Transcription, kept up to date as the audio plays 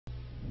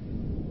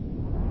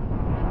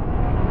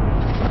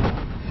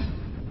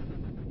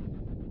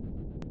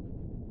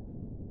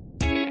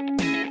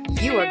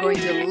You are going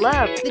to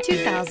love the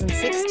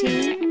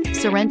 2016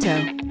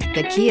 Sorento.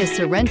 The Kia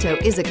Sorento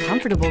is a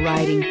comfortable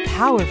riding,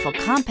 powerful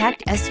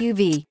compact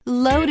SUV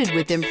loaded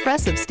with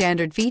impressive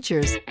standard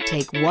features.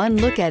 Take one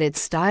look at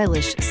its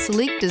stylish,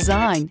 sleek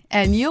design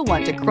and you'll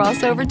want to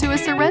cross over to a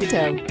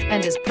Sorento,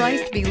 and is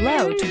priced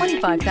below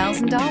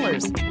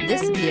 $25,000.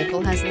 This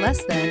vehicle has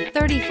less than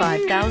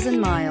 35,000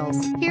 miles.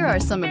 Here are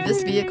some of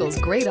this vehicle's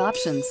great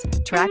options: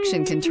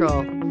 traction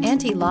control,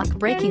 anti-lock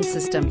braking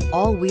system,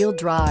 all-wheel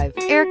drive,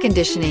 air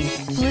conditioning,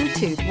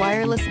 Bluetooth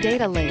wireless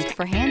data link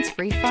for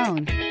hands-free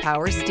phone,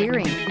 power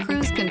steering,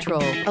 cruise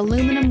control,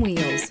 aluminum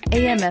wheels,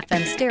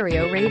 AM/FM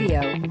stereo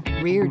radio,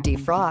 rear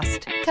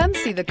defrost. Come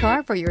see the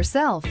car for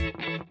yourself.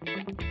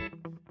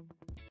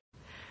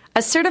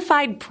 A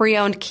certified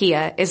pre-owned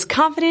Kia is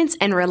confidence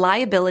and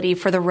reliability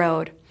for the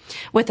road.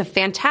 With a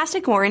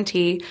fantastic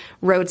warranty,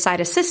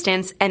 roadside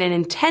assistance, and an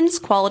intense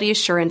quality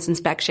assurance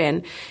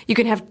inspection, you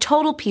can have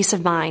total peace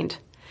of mind.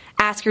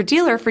 Ask your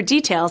dealer for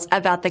details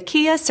about the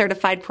Kia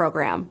Certified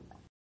program.